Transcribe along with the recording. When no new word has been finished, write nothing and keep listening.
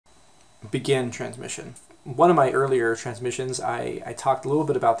begin transmission. One of my earlier transmissions, I talked a little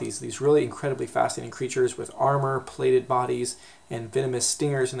bit about these really incredibly fascinating creatures with armor, plated bodies, and venomous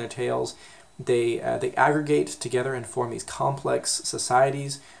stingers in their tails. They aggregate together and form these complex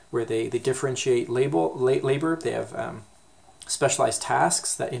societies where they differentiate labor. They have specialized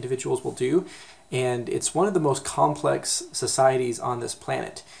tasks that individuals will do, and it's one of the most complex societies on this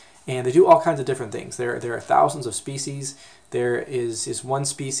planet. And they do all kinds of different things. There are thousands of species. There is one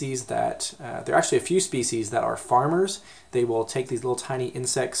species that, there are actually a few species that are farmers. They will take these little tiny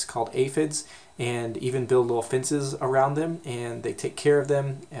insects called aphids and even build little fences around them, and they take care of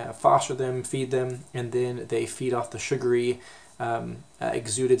them, foster them, feed them, and then they feed off the sugary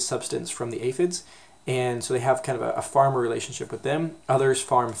exuded substance from the aphids. And so they have kind of a farmer relationship with them. Others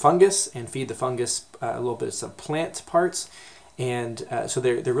farm fungus and feed the fungus a little bit of plant parts. And so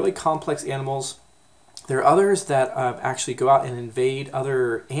they're really complex animals. There are others that actually go out and invade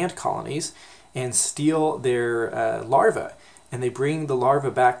other ant colonies and steal their larvae. And they bring the larvae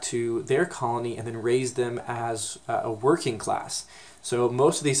back to their colony and then raise them as a working class. So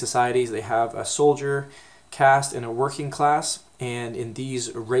most of these societies, they have a soldier caste and a working class. And in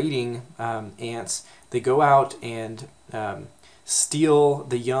these raiding ants, they go out and steal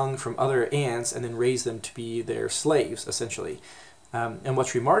the young from other ants and then raise them to be their slaves, essentially. And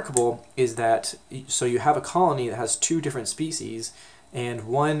what's remarkable is that, so you have a colony that has two different species, and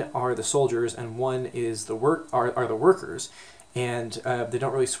one are the soldiers and one is the workers, and they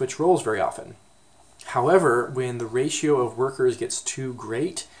don't really switch roles very often. However, when the ratio of workers gets too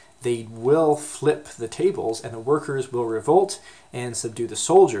great, they will flip the tables, and the workers will revolt and subdue the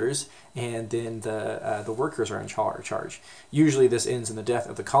soldiers, and then the workers are in charge. Usually this ends in the death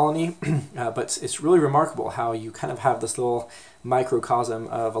of the colony, but it's really remarkable how you kind of have this little microcosm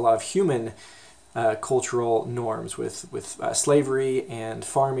of a lot of human cultural norms with slavery and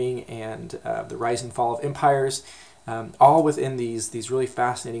farming and the rise and fall of empires, all within these really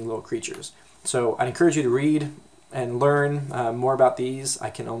fascinating little creatures. So I'd encourage you to read and learn more about these. I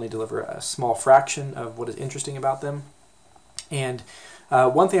can only deliver a small fraction of what is interesting about them. And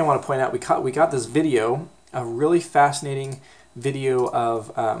one thing I want to point out, we got this video, a really fascinating video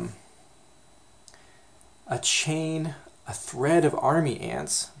of a thread of army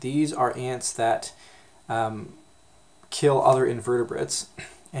ants. These are ants that kill other invertebrates.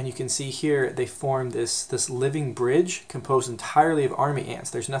 And you can see here they form this living bridge composed entirely of army ants.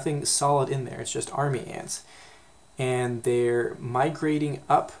 There's nothing solid in there, it's just army ants. And they're migrating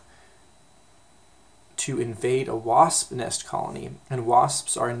up to invade a wasp nest colony. And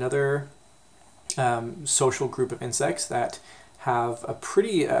wasps are another social group of insects that have a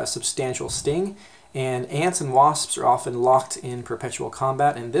pretty substantial sting. And ants and wasps are often locked in perpetual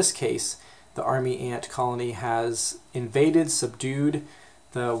combat. In this case, the army ant colony has invaded, subdued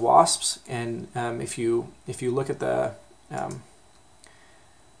the wasps. And if you look at the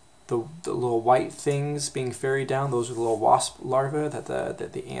little white things being ferried down, those are the little wasp larvae that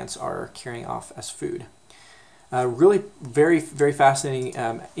the ants are carrying off as food. Really very, very fascinating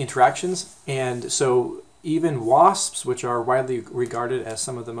interactions. And so even wasps, which are widely regarded as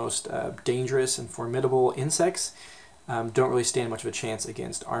some of the most dangerous and formidable insects, don't really stand much of a chance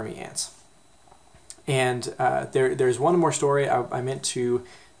against army ants. And there's one more story I meant to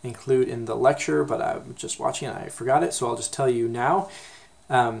include in the lecture, but I'm just watching and I forgot it, so I'll just tell you now.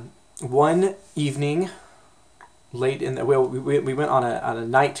 One evening, late in the, well, we went on a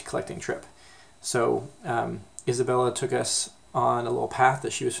night collecting trip. So Isabella took us on a little path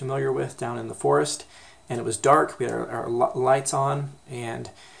that she was familiar with down in the forest, and it was dark. We had our lights on,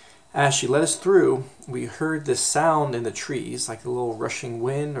 and as she led us through, we heard this sound in the trees, like a little rushing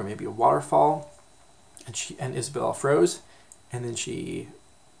wind or maybe a waterfall, and Isabella froze, and then she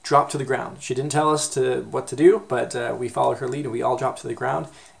dropped to the ground. She didn't tell us what to do, but we followed her lead and we all dropped to the ground.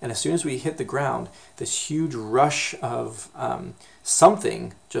 And as soon as we hit the ground, this huge rush of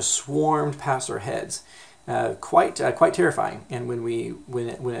something just swarmed past our heads. Quite terrifying. And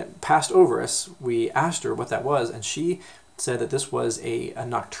when it passed over us, we asked her what that was, and she said that this was a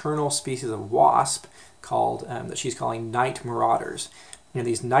nocturnal species of wasp called that she's calling night marauders. You know,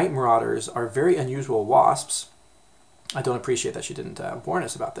 these night marauders are very unusual wasps. I don't appreciate that she didn't warn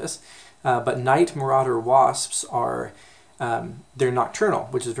us about this, but night marauder wasps are they're nocturnal,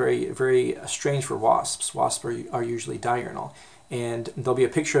 which is very, very strange for wasps. Wasps are usually diurnal. And there'll be a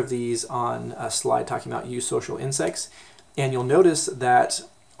picture of these on a slide talking about eusocial insects. And you'll notice that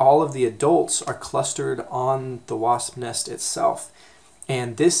all of the adults are clustered on the wasp nest itself.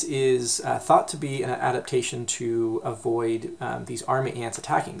 And this is thought to be an adaptation to avoid these army ants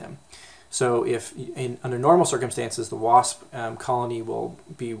attacking them. So if under normal circumstances, the wasp colony will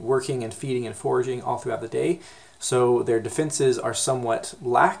be working and feeding and foraging all throughout the day. So their defenses are somewhat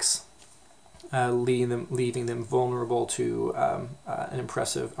lax, leaving them vulnerable to an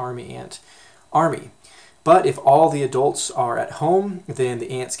impressive army ant army. But if all the adults are at home, then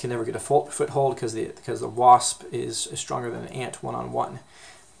the ants can never get a foothold because the wasp is stronger than an ant one-on-one.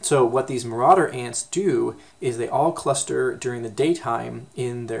 So what these marauder ants do is they all cluster during the daytime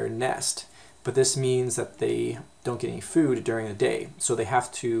in their nest. But this means that they don't get any food during the day. So they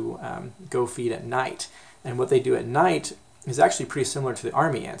have to go feed at night. And what they do at night is actually pretty similar to the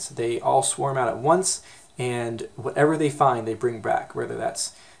army ants. They all swarm out at once, and whatever they find, they bring back, whether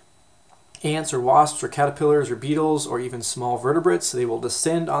that's ants or wasps or caterpillars or beetles or even small vertebrates. They will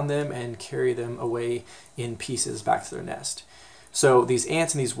descend on them and carry them away in pieces back to their nest. So these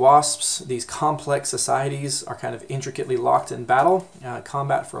ants and these wasps, these complex societies, are kind of intricately locked in battle,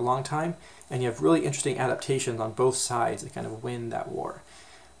 combat for a long time, and you have really interesting adaptations on both sides to kind of win that war.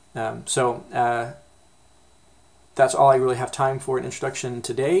 That's all I really have time for an introduction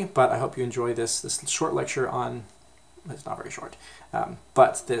today, but I hope you enjoy this short lecture on, it's not very short,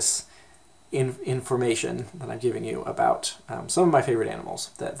 but this information that I'm giving you about some of my favorite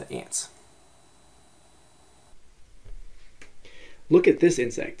animals, the ants. Look at this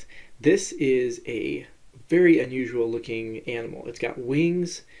insect. This is a very unusual looking animal. It's got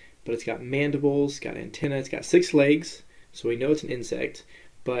wings, but it's got mandibles, got antennae, it's got 6 legs, so we know it's an insect,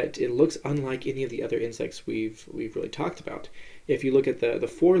 but it looks unlike any of the other insects we've really talked about. If you look at the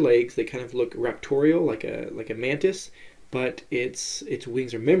 4 legs, they kind of look raptorial, like a mantis, but its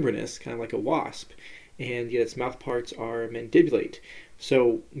wings are membranous, kind of like a wasp, and yet its mouth parts are mandibulate.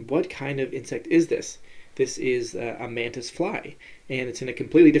 So what kind of insect is this? This is a mantis fly, and it's in a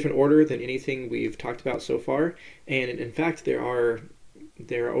completely different order than anything we've talked about so far. And in fact, there are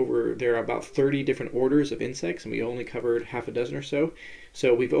about 30 different orders of insects, and we only covered half a dozen or so.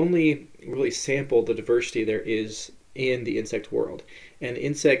 So we've only really sampled the diversity there is in the insect world. And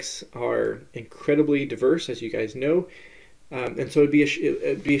insects are incredibly diverse, as you guys know. And so it'd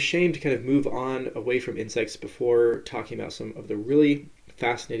be a shame to kind of move on away from insects before talking about some of the really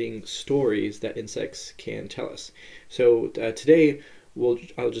fascinating stories that insects can tell us. So today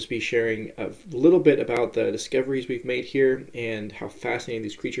I'll just be sharing a little bit about the discoveries we've made here and how fascinating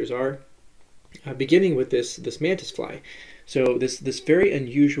these creatures are, beginning with this mantis fly. So this very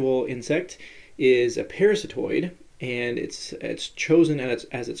unusual insect is a parasitoid, and it's chosen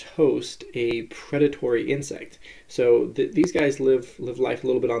as its host a predatory insect. So these guys live life a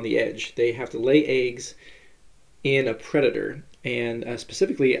little bit on the edge. They have to lay eggs in a predator, and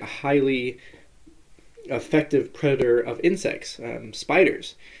specifically a highly effective predator of insects,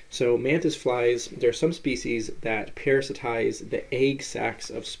 spiders. So mantis flies, there are some species that parasitize the egg sacs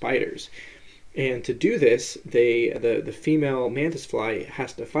of spiders. And to do this, the female mantis fly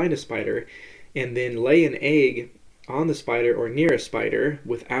has to find a spider and then lay an egg on the spider or near a spider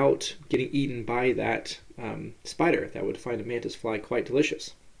without getting eaten by that spider. That would find a mantis fly quite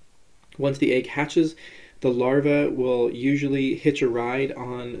delicious. Once the egg hatches, the larva will usually hitch a ride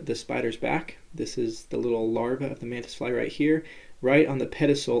on the spider's back. This is the little larva of the mantis fly right here, right on the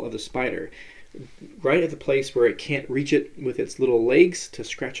pedestal of the spider, right at the place where it can't reach it with its little legs to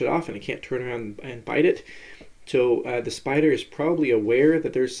scratch it off, and it can't turn around and bite it. So the spider is probably aware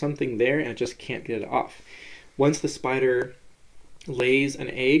that there's something there and it just can't get it off. Once the spider lays an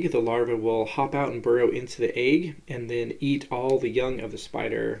egg, the larva will hop out and burrow into the egg and then eat all the young of the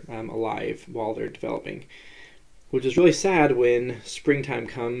spider alive while they're developing, which is really sad when springtime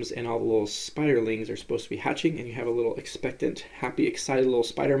comes and all the little spiderlings are supposed to be hatching, and you have a little expectant, happy, excited little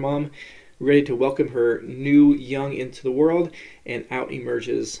spider mom ready to welcome her new young into the world, and out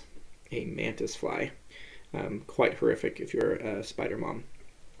emerges a mantis fly. Quite horrific if you're a spider mom.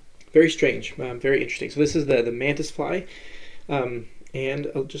 Very strange, very interesting. So this is the mantis fly. And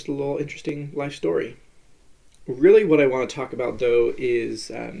just a little interesting life story. Really what I want to talk about, though, is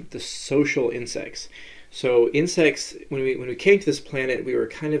the social insects. So insects, when we came to this planet, we were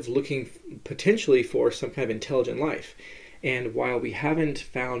kind of looking potentially for some kind of intelligent life. And while we haven't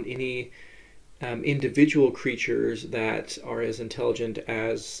found any individual creatures that are as intelligent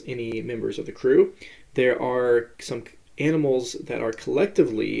as any members of the crew, there are some animals that are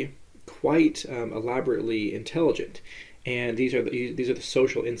collectively quite elaborately intelligent. And these are the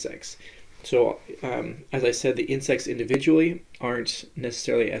social insects. So, as I said, the insects individually aren't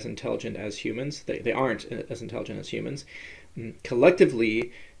necessarily as intelligent as humans. They aren't as intelligent as humans,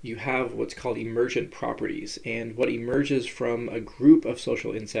 Collectively, you have what's called emergent properties, and what emerges from a group of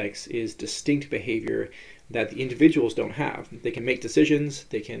social insects is distinct behavior that the individuals don't have. They can make decisions,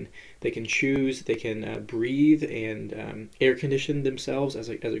 they can choose, they can breathe and air condition themselves as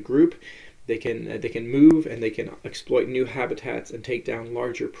a group. They can move, and they can exploit new habitats and take down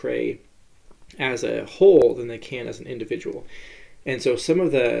larger prey as a whole than they can as an individual. And so some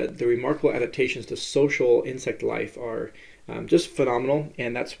of the remarkable adaptations to social insect life are just phenomenal,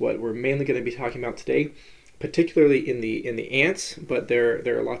 and that's what we're mainly going to be talking about today, particularly in the ants, but there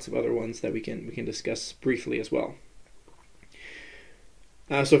are lots of other ones that we can discuss briefly as well.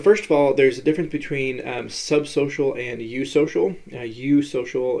 So first of all, there's a difference between subsocial and eusocial.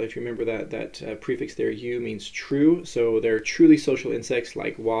 Eusocial, if you remember that prefix there, eu means true. So they're truly social insects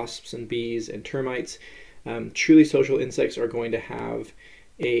like wasps and bees and termites. Truly social insects are going to have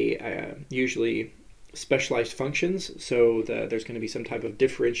usually specialized functions. So there's going to be some type of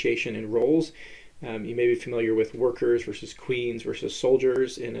differentiation in roles. You may be familiar with workers versus queens versus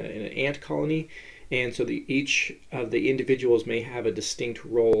soldiers in an ant colony. And so each of the individuals may have a distinct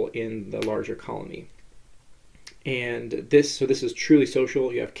role in the larger colony. And this is truly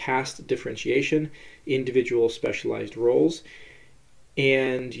social. You have caste differentiation, individual specialized roles,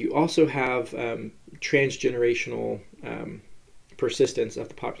 and you also have transgenerational persistence of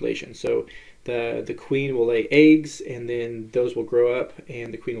the population. So the queen will lay eggs, and then those will grow up,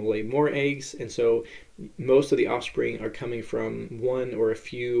 and the queen will lay more eggs. And so most of the offspring are coming from one or a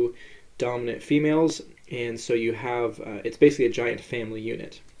few dominant females, and so you have it's basically a giant family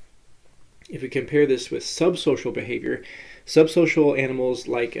unit. If we compare this with subsocial behavior, subsocial animals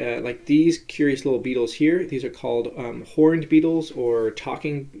like these curious little beetles here, these are called horned beetles or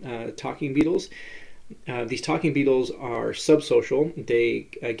talking beetles. These talking beetles are subsocial. They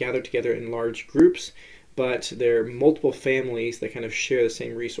gather together in large groups, but they're multiple families that kind of share the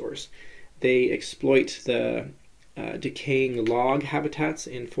same resource. They exploit the decaying log habitats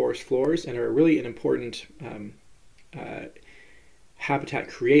in forest floors and are really an important habitat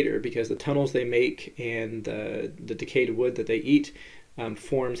creator, because the tunnels they make and the decayed wood that they eat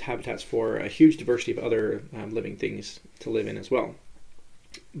forms habitats for a huge diversity of other living things to live in as well.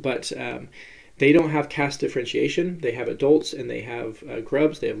 But they don't have caste differentiation. They have adults and they have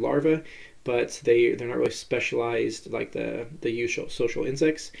grubs, they have larvae, but they're not really specialized like the usual social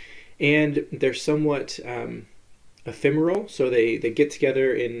insects. And they're somewhat ephemeral, so they get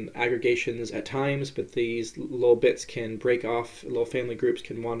together in aggregations at times, but these little bits can break off. Little family groups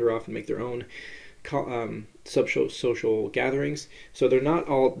can wander off and make their own social gatherings. So they're not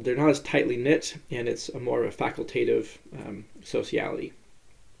as tightly knit, and it's a more of a facultative sociality.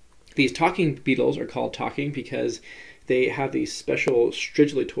 These talking beetles are called talking because they have these special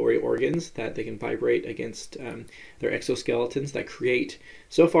stridulatory organs that they can vibrate against their exoskeletons that create.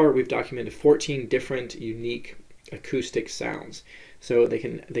 So far, we've documented 14 different unique acoustic sounds. So they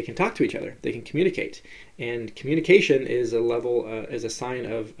can talk to each other, they can communicate, and communication is a sign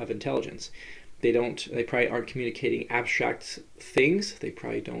of intelligence. They probably aren't communicating abstract things. They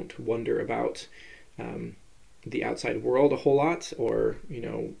probably don't wonder about the outside world a whole lot, or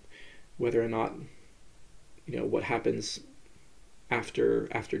whether or not what happens after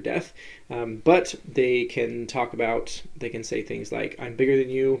death, but they can they can say things like, I'm bigger than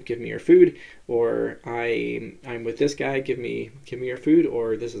you, give me your food, or I'm with this guy, give me your food,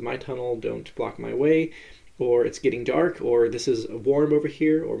 or this is my tunnel, don't block my way, or it's getting dark, or this is warm over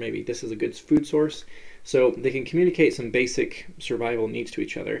here, or maybe this is a good food source. So they can communicate some basic survival needs to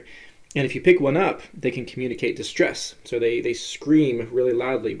each other. And if you pick one up, they can communicate distress. So they scream really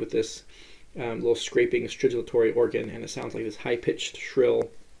loudly with this little scraping stridulatory organ, and it sounds like this high-pitched,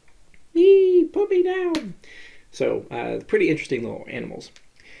 shrill, "Me, put me down." So pretty interesting little animals.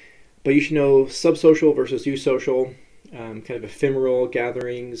 But you should know subsocial versus eusocial, kind of ephemeral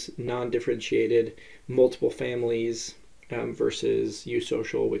gatherings, non-differentiated, multiple families, versus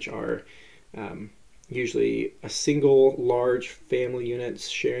eusocial, which are usually a single large family unit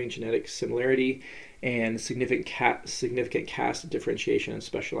sharing genetic similarity and significant caste differentiation and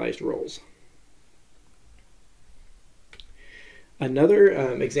specialized roles. Another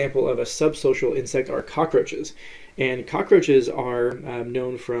example of a subsocial insect are cockroaches. And cockroaches are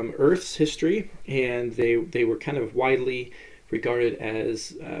known from Earth's history, and they were kind of widely regarded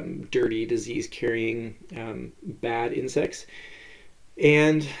as dirty, disease-carrying, bad insects.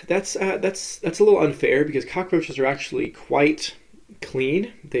 And that's a little unfair, because cockroaches are actually quite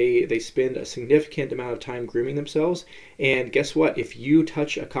clean. They spend a significant amount of time grooming themselves, and guess what? If you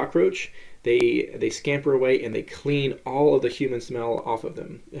touch a cockroach, they scamper away and they clean all of the human smell off of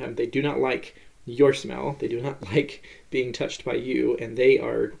them. They do not like your smell. They do not like being touched by you, and they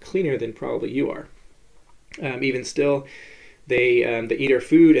are cleaner than probably you are. Even still, they eat our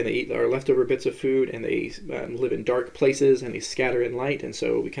food, and they eat our leftover bits of food, and they live in dark places, and they scatter in light, and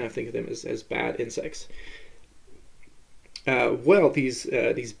so we kind of think of them as bad insects. Well, these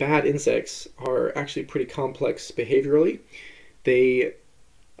bad insects are actually pretty complex behaviorally. They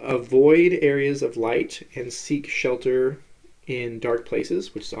avoid areas of light and seek shelter in dark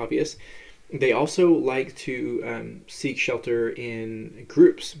places, which is obvious. They also like to seek shelter in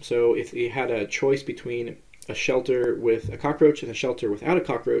groups. So if you had a choice between a shelter with a cockroach and a shelter without a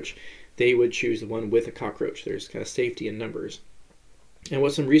cockroach, they would choose the one with a cockroach. There's kind of safety in numbers. And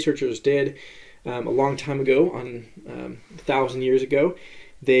what some researchers did a long time ago, 1,000 years ago,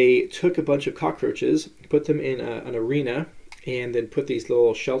 they took a bunch of cockroaches, put them in an arena, and then put these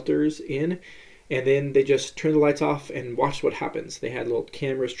little shelters in, and then they just turned the lights off and watched what happens. They had little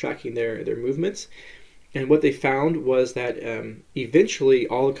cameras tracking their movements, and what they found was that eventually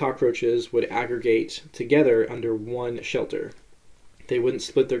all the cockroaches would aggregate together under one shelter. They wouldn't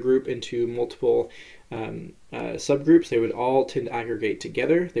split their group into multiple subgroups. They would all tend to aggregate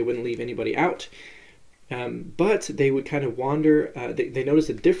together. They wouldn't leave anybody out. But they would kind of wander. They noticed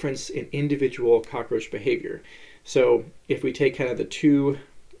a difference in individual cockroach behavior. So if we take kind of the two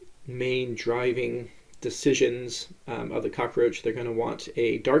main driving decisions of the cockroach, they're going to want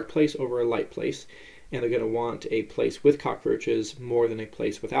a dark place over a light place, and they're going to want a place with cockroaches more than a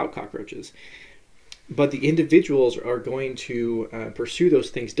place without cockroaches. But the individuals are going to pursue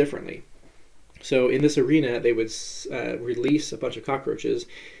those things differently. So in this arena, they would release a bunch of cockroaches,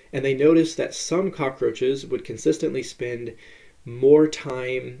 and they noticed that some cockroaches would consistently spend more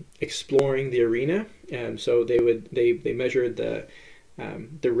time exploring the arena. So they measured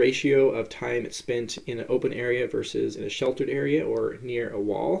the ratio of time it spent in an open area versus in a sheltered area or near a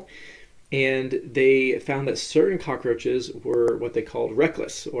wall. And they found that certain cockroaches were what they called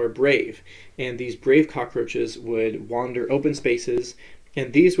reckless or brave. And these brave cockroaches would wander open spaces,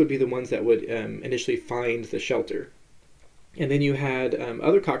 and these would be the ones that would initially find the shelter. And then you had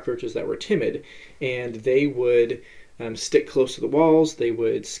other cockroaches that were timid, and they would stick close to the walls. They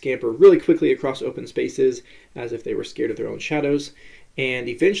would scamper really quickly across open spaces as if they were scared of their own shadows. And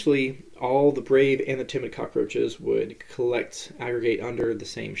eventually, all the brave and the timid cockroaches would aggregate under the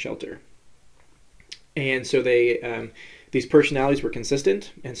same shelter. And so these personalities were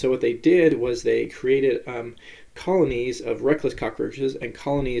consistent. And so what they did was they created colonies of reckless cockroaches and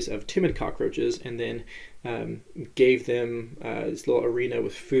colonies of timid cockroaches, and then gave them this little arena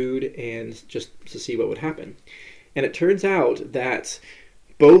with food and just to see what would happen. And it turns out that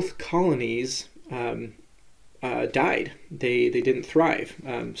both colonies died. They didn't thrive.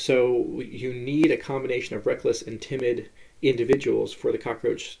 So you need a combination of reckless and timid individuals for the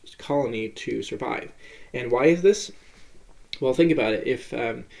cockroach colony to survive. And why is this? Well, think about it. If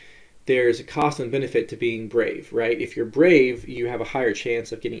there's a cost and benefit to being brave, right? If you're brave, you have a higher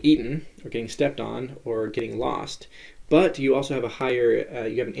chance of getting eaten or getting stepped on or getting lost. But you also have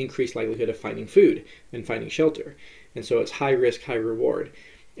you have an increased likelihood of finding food and finding shelter. And so it's high risk, high reward.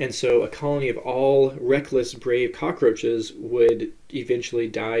 And so a colony of all reckless, brave cockroaches would eventually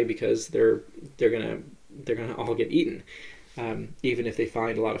die because they're gonna all get eaten. Even if they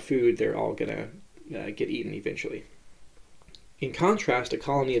find a lot of food, they're all gonna get eaten eventually. In contrast, a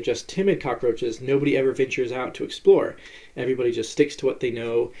colony of just timid cockroaches, nobody ever ventures out to explore. Everybody just sticks to what they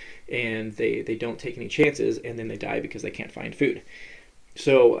know, and they don't take any chances, and then they die because they can't find food.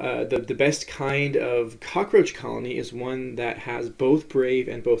 So the best kind of cockroach colony is one that has both brave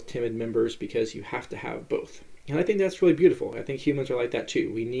and both timid members, because you have to have both. And I think that's really beautiful. I think humans are like that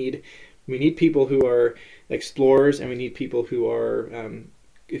too. We need people who are explorers, and we need people who are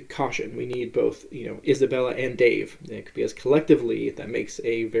caution. We need both, Isabella and Dave, because collectively that makes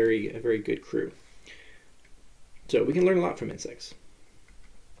a very good crew. So we can learn a lot from insects.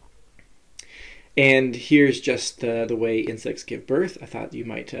 And here's just the way insects give birth. I thought you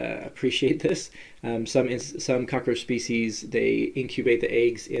might appreciate this. Some cockroach species, they incubate the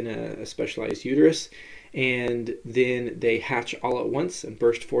eggs in a specialized uterus, and then they hatch all at once and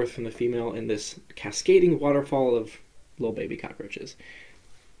burst forth from the female in this cascading waterfall of little baby cockroaches.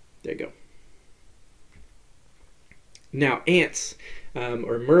 There you go. Now, ants,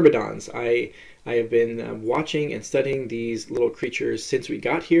 or myrmidons. I have been watching and studying these little creatures since we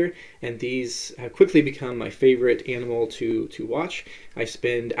got here, and these have quickly become my favorite animal to watch. I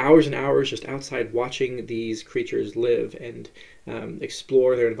spend hours and hours just outside watching these creatures live and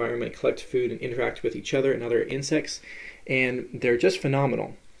explore their environment, collect food, and interact with each other and other insects, and they're just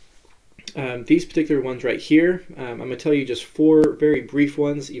phenomenal. These particular ones right here, I'm going to tell you just 4 very brief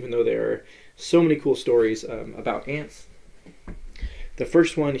ones, even though there are So many cool stories about ants. The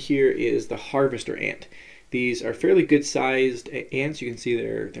first one here is the harvester ant. These are fairly good-sized ants. You can see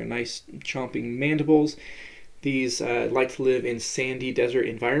their nice chomping mandibles. These like to live in sandy desert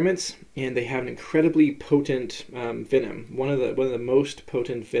environments, and they have an incredibly potent venom. One of the most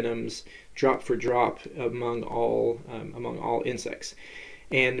potent venoms, drop for drop, among all insects.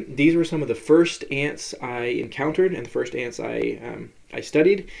 And these were some of the first ants I encountered and the first ants I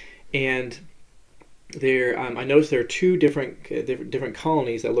studied. And I noticed there are two different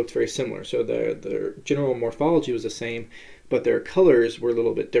colonies that looked very similar. So the general morphology was the same, but their colors were a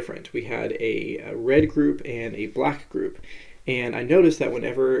little bit different. We had a red group and a black group. And I noticed that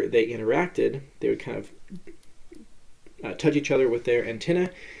whenever they interacted, they would kind of touch each other with their antennae.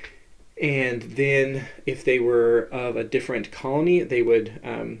 And then if they were of a different colony, they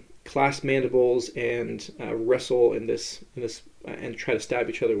would clasp mandibles and wrestle in this and try to stab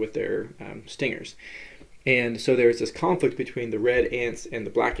each other with their stingers. And so there's this conflict between the red ants and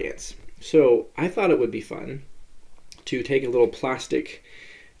the black ants. So I thought it would be fun to take a little plastic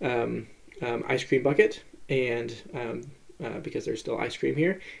ice cream bucket, and because there's still ice cream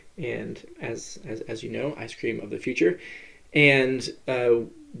here, and as you know, ice cream of the future, and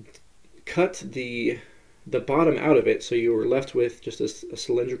cut the bottom out of it, so you were left with just a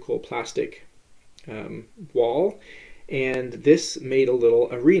cylindrical plastic wall. And this made a little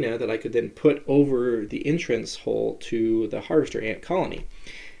arena that I could then put over the entrance hole to the harvester ant colony.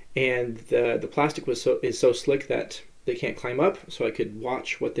 And the plastic is so slick that they can't climb up, so I could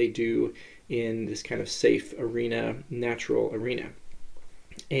watch what they do in this kind of safe arena, natural arena.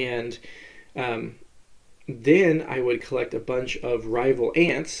 And then I would collect a bunch of rival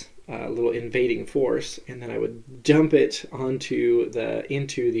ants, a little invading force, and then I would dump it into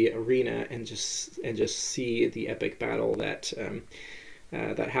the arena and just see the epic battle that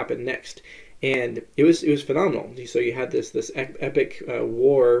happened next. And it was phenomenal. So you had this epic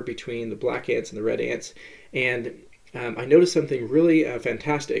war between the black ants and the red ants, and I noticed something really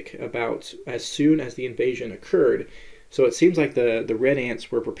fantastic about as soon as the invasion occurred. So it seems like the red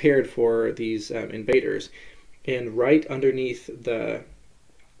ants were prepared for these invaders, and right underneath the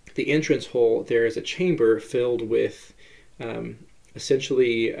entrance hole there is a chamber filled with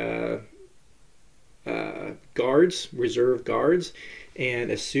essentially guards, reserve guards.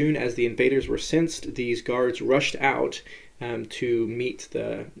 And as soon as the invaders were sensed, these guards rushed out to meet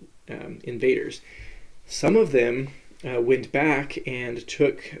the invaders. Some of them went back and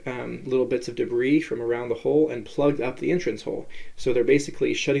took little bits of debris from around the hole and plugged up the entrance hole. So they're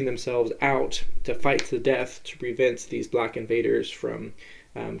basically shutting themselves out to fight to the death to prevent these black invaders from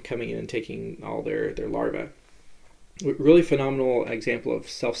coming in and taking all their larvae. Really phenomenal example of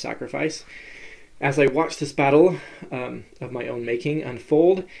self-sacrifice. As I watched this battle of my own making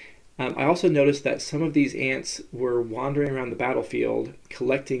unfold, I also noticed that some of these ants were wandering around the battlefield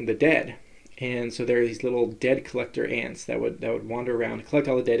collecting the dead. And so there are these little dead collector ants that would wander around, collect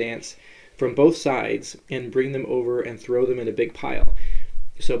all the dead ants from both sides, and bring them over and throw them in a big pile.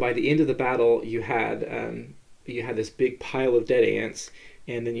 So by the end of the battle, you had this big pile of dead ants,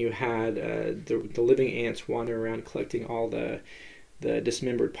 and then you had the living ants wandering around collecting all the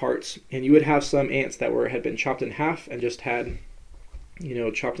dismembered parts. And you would have some ants that had been chopped in half and just had,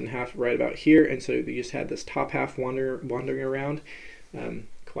 chopped in half right about here, and so you just had this top half wandering around.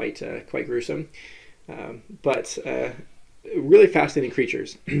 Quite gruesome, but really fascinating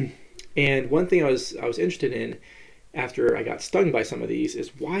creatures. And one thing I was interested in after I got stung by some of these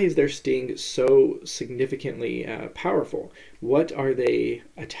is, why is their sting so significantly powerful? What are they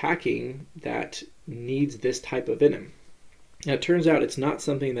attacking that needs this type of venom? Now, it turns out it's not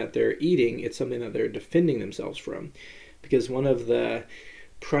something that they're eating, it's something that they're defending themselves from, because one of the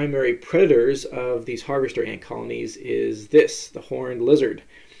primary predators of these harvester ant colonies is the horned lizard.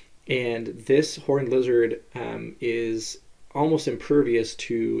 And this horned lizard is almost impervious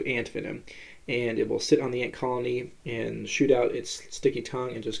to ant venom, and it will sit on the ant colony and shoot out its sticky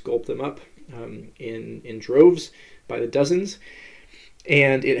tongue and just gulp them up in droves by the dozens.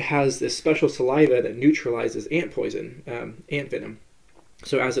 And it has this special saliva that neutralizes ant poison, ant venom.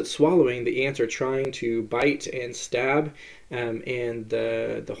 So as it's swallowing, the ants are trying to bite and stab, and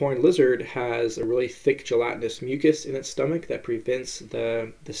the horned lizard has a really thick gelatinous mucus in its stomach that prevents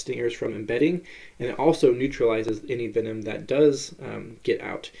the stingers from embedding, and it also neutralizes any venom that does get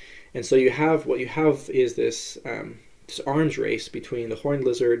out. And so what you have is this arms race between the horned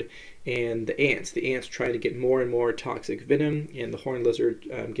lizard and the ants. The ants trying to get more and more toxic venom, and the horned lizard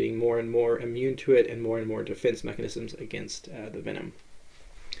getting more and more immune to it and more defense mechanisms against the venom.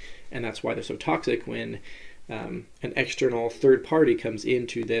 And that's why they're so toxic when an external third party comes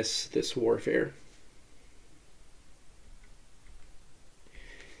into this warfare.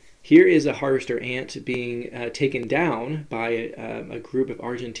 Here is a harvester ant being taken down by a group of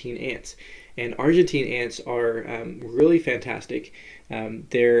Argentine ants. And Argentine ants are really fantastic.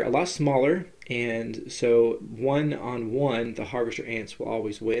 They're a lot smaller, and so one-on-one, the harvester ants will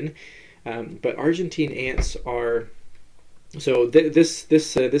always win. But Argentine ants are... So this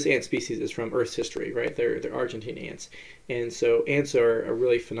ant species is from Earth's history, right? They're Argentine ants. And so ants are a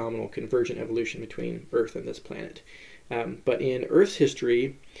really phenomenal convergent evolution between Earth and this planet. But in Earth's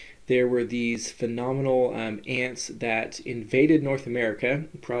history, there were these phenomenal ants that invaded North America,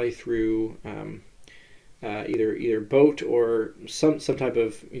 probably through either boat or some type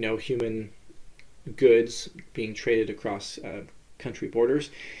of human goods being traded across country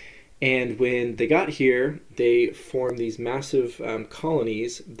borders. And when they got here, they formed these massive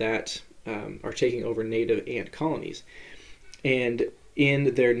colonies that are taking over native ant colonies. And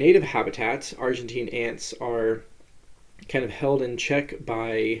in their native habitats, Argentine ants are kind of held in check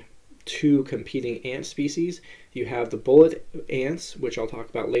by two competing ant species. You have the bullet ants, which I'll talk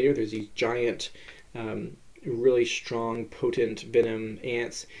about later. There's these giant, really strong, potent venom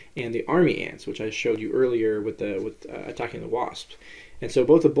ants, and the army ants, which I showed you earlier with attacking the wasps. And so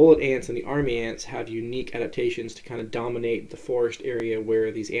both the bullet ants and the army ants have unique adaptations to kind of dominate the forest area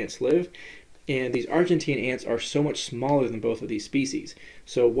where these ants live. And these Argentine ants are so much smaller than both of these species.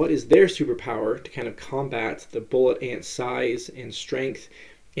 So what is their superpower to kind of combat the bullet ant size and strength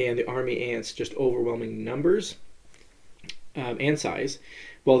and the army ants just overwhelming numbers and size?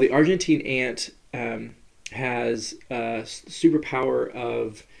 Well, the Argentine ant has a superpower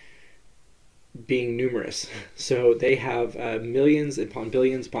of being numerous. So they have millions upon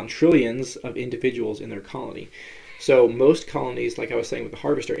billions upon trillions of individuals in their colony. So most colonies, like I was saying with the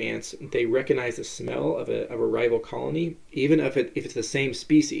harvester ants, they recognize the smell of a rival colony, even if it's the same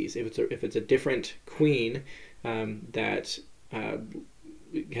species. If it's a different queen that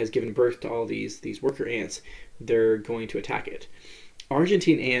has given birth to all these worker ants, they're going to attack it.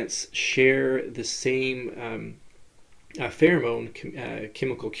 Argentine ants share the same pheromone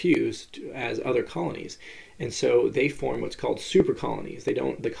chemical cues as other colonies, and so they form what's called super colonies.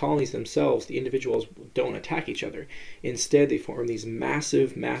 The colonies themselves, the individuals, don't attack each other. Instead, they form these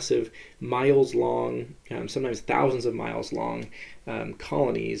massive miles long, sometimes thousands of miles long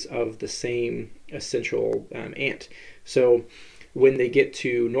colonies of the same essential ant. So when they get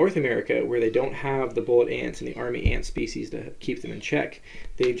to North America, where they don't have the bullet ants and the army ant species to keep them in check,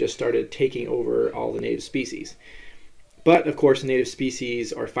 they've just started taking over all the native species. But of course, the native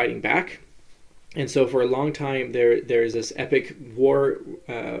species are fighting back, and so for a long time there's this epic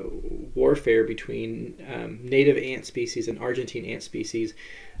warfare between native ant species and Argentine ant species,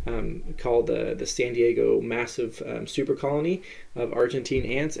 called the San Diego massive super colony of Argentine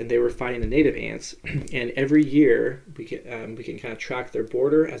ants, and they were fighting the native ants. And every year we can kind of track their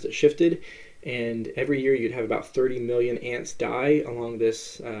border as it shifted. And every year you'd have about 30 million ants die along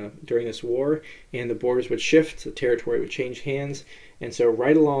this during this war, and the borders would shift, the territory would change hands. And so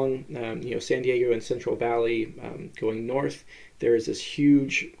right along San Diego and Central Valley, going north, there is this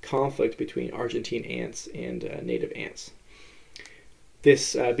huge conflict between Argentine ants and native ants.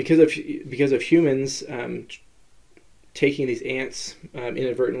 This because of humans taking these ants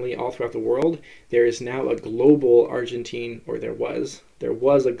inadvertently all throughout the world, there is now a global Argentine, or there was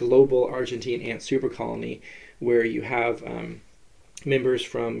a global Argentine ant super colony, where you have members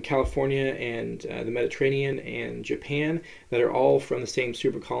from California and the Mediterranean and Japan that are all from the same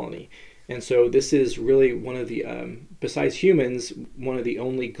super colony. And so this is really one of the, besides humans, one of the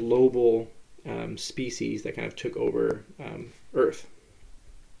only global species that kind of took over Earth.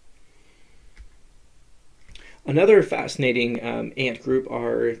 Another fascinating ant group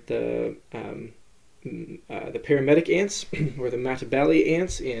are the paramedic ants, or the Matabele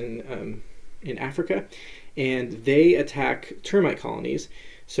ants in Africa, and they attack termite colonies.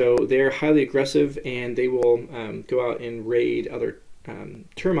 So they're highly aggressive, and they will go out and raid other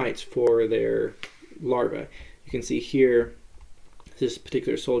termites for their larvae. You can see here, this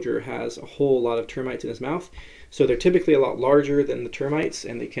particular soldier has a whole lot of termites in his mouth. So they're typically a lot larger than the termites,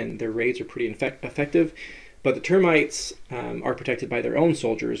 and their raids are pretty effective. But the termites are protected by their own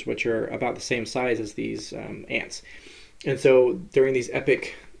soldiers, which are about the same size as these ants. And so during these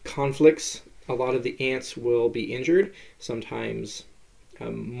epic conflicts, a lot of the ants will be injured, sometimes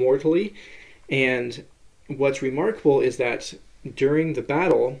mortally. And what's remarkable is that during the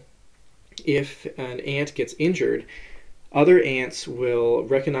battle, if an ant gets injured, other ants will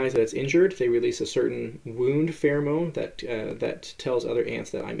recognize that it's injured. They release a certain wound pheromone that tells other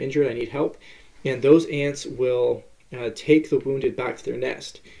ants that I'm injured, I need help. and those ants will take the wounded back to their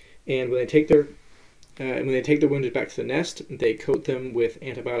nest. And when they take the wounded back to the nest, they coat them with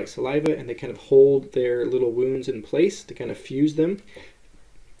antibiotic saliva, and they kind of hold their little wounds in place to kind of fuse them.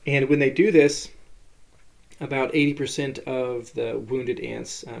 And when they do this, about 80% of the wounded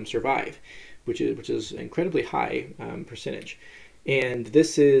ants survive, which is incredibly high percentage. And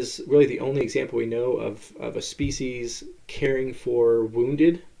this is really the only example we know of a species caring for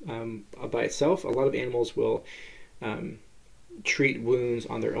wounded by itself. A lot of animals will treat wounds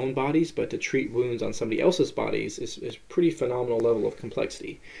on their own bodies, but to treat wounds on somebody else's bodies is pretty phenomenal level of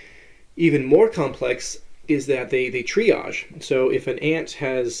complexity. Even more complex is that they triage. So if an ant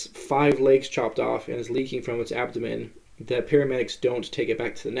has 5 legs chopped off and is leaking from its abdomen, the paramedics don't take it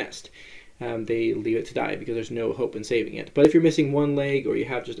back to the nest. They leave it to die because there's no hope in saving it. But if you're missing 1 leg, or you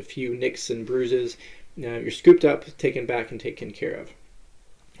have just a few nicks and bruises, you're scooped up, taken back, and taken care of.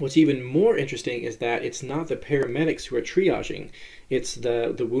 What's even more interesting is that it's not the paramedics who are triaging, it's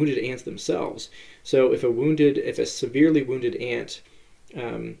the wounded ants themselves. So if a severely wounded ant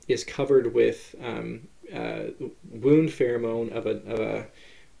is covered with wound pheromone of a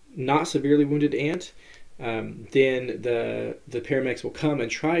not severely wounded ant, then the paramedics will come and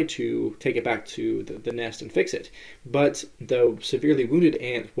try to take it back to the nest and fix it. But the severely wounded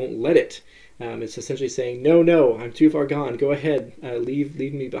ant won't let it. It's essentially saying, no, I'm too far gone, go ahead, leave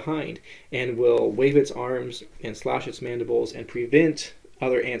me behind, and will wave its arms and slash its mandibles and prevent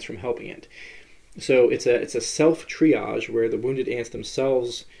other ants from helping it. So it's a self-triage where the wounded ants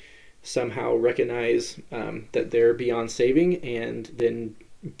themselves somehow recognize that they're beyond saving and then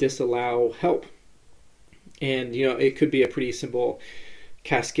disallow help. And it could be a pretty simple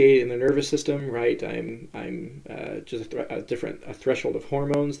cascade in the nervous system, right? I'm just a threshold of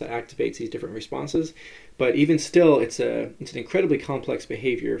hormones that activates these different responses. But even still, it's an incredibly complex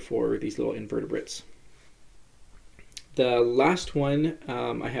behavior for these little invertebrates. The last one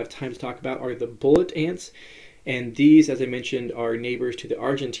I have time to talk about are the bullet ants. And these, as I mentioned, are neighbors to the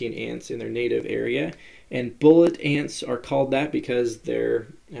Argentine ants in their native area. And bullet ants are called that because their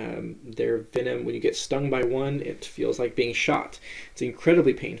venom, when you get stung by one, it feels like being shot. It's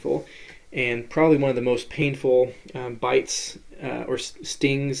incredibly painful, and probably one of the most painful bites or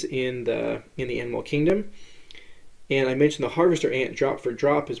stings in the animal kingdom. And I mentioned the harvester ant, drop for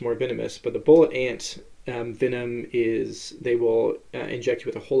drop, is more venomous, but the bullet ant venom is, they will inject you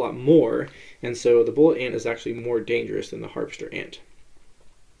with a whole lot more, and so the bullet ant is actually more dangerous than the harvester ant.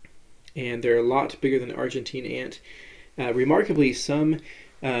 And they're a lot bigger than the Argentine ant. Remarkably, some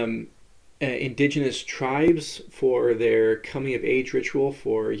indigenous tribes, for their coming of age ritual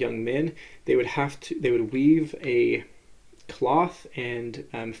for young men, they would weave a cloth and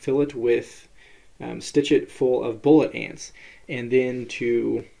fill it with, stitch it full of bullet ants, and then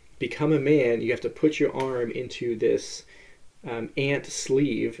to become a man, you have to put your arm into this ant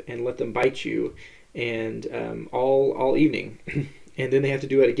sleeve and let them bite you, and all evening. And then they have to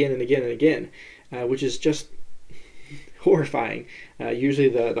do it again and again and again, which is just horrifying. Usually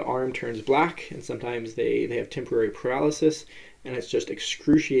the arm turns black, and sometimes they have temporary paralysis, and it's just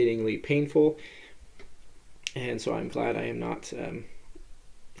excruciatingly painful. And so I'm glad I am not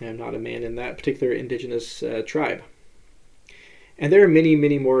a man in that particular indigenous tribe. And there are many,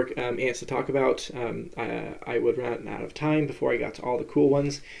 many more ants to talk about. I would run out of time before I got to all the cool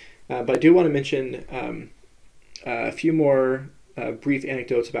ones. But I do want to mention a few more brief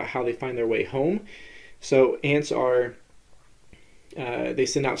anecdotes about how they find their way home. So ants they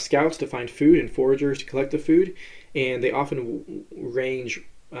send out scouts to find food and foragers to collect the food, and they often range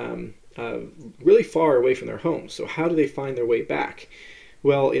really far away from their homes. So how do they find their way back?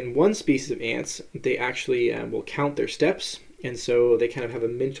 Well, in one species of ants, they actually will count their steps, and so they kind of have a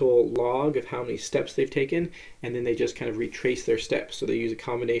mental log of how many steps they've taken, and then they just kind of retrace their steps. So they use a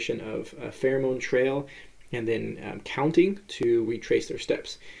combination of a pheromone trail and then counting to retrace their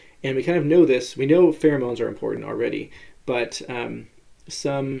steps. And we kind of know this. We know pheromones are important already, but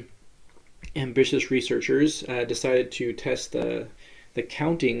some ambitious researchers decided to test the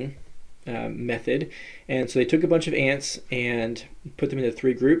counting method. And so they took a bunch of ants and put them into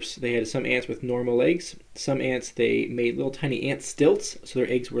 3 groups. They had some ants with normal legs. Some ants, they made little tiny ant stilts, so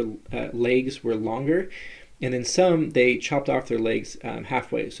their legs were longer. And then some, they chopped off their legs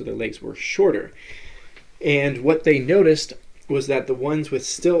halfway, so their legs were shorter. And what they noticed was that the ones with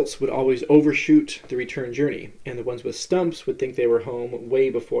stilts would always overshoot the return journey, and the ones with stumps would think they were home way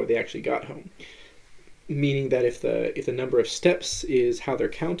before they actually got home. Meaning that if the number of steps is how they're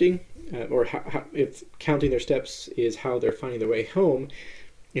counting, or if counting their steps is how they're finding their way home,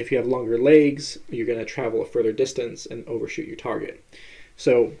 if you have longer legs, you're going to travel a further distance and overshoot your target.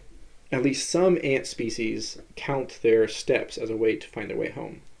 So at least some ant species count their steps as a way to find their way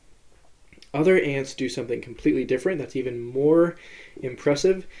home. Other ants do something completely different that's even more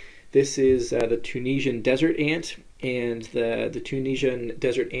impressive. This is the Tunisian desert ant, and the Tunisian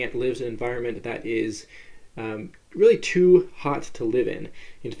desert ant lives in an environment that is really too hot to live in.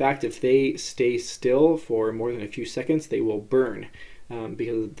 In fact, if they stay still for more than a few seconds, they will burn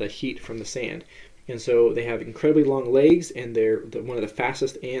because of the heat from the sand. And so they have incredibly long legs, and they're one of the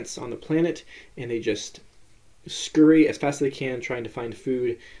fastest ants on the planet, and they just scurry as fast as they can trying to find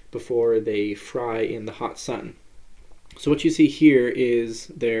food before they fry in the hot sun. So what you see here is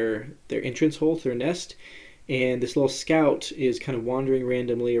their entrance hole to their nest, and this little scout is kind of wandering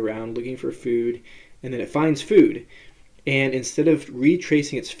randomly around looking for food, and then it finds food. And instead of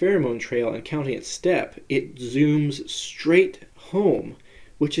retracing its pheromone trail and counting its step, it zooms straight home,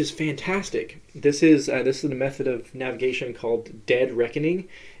 which is fantastic. This is a method of navigation called dead reckoning,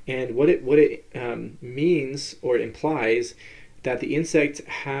 and what it means, or it implies, that the insect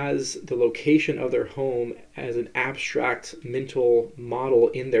has the location of their home as an abstract mental model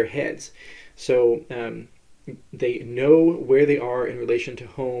in their heads. So they know where they are in relation to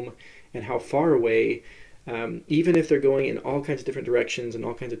home and how far away, even if they're going in all kinds of different directions and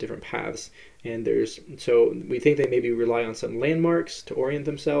all kinds of different paths. And so we think they maybe rely on some landmarks to orient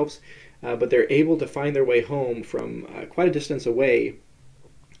themselves, but they're able to find their way home from quite a distance away,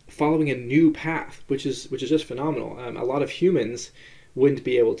 following a new path, which is just phenomenal. A lot of humans wouldn't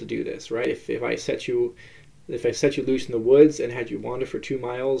be able to do this, right? If I set you loose in the woods and had you wander for 2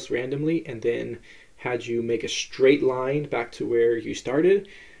 miles randomly, and then had you make a straight line back to where you started,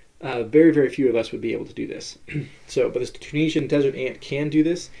 very, very few of us would be able to do this. But this Tunisian desert ant can do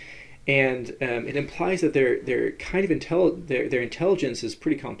this, and it implies that their kind of their intelligence is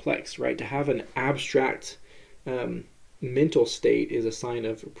pretty complex, right? To have an abstract mental state is a sign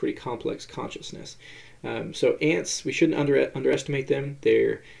of a pretty complex consciousness. So ants, we shouldn't underestimate them.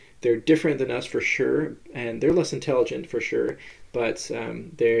 They're different than us for sure, and they're less intelligent for sure, but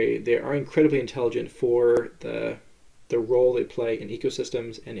they are incredibly intelligent for the role they play in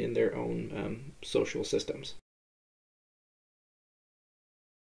ecosystems and in their own social systems.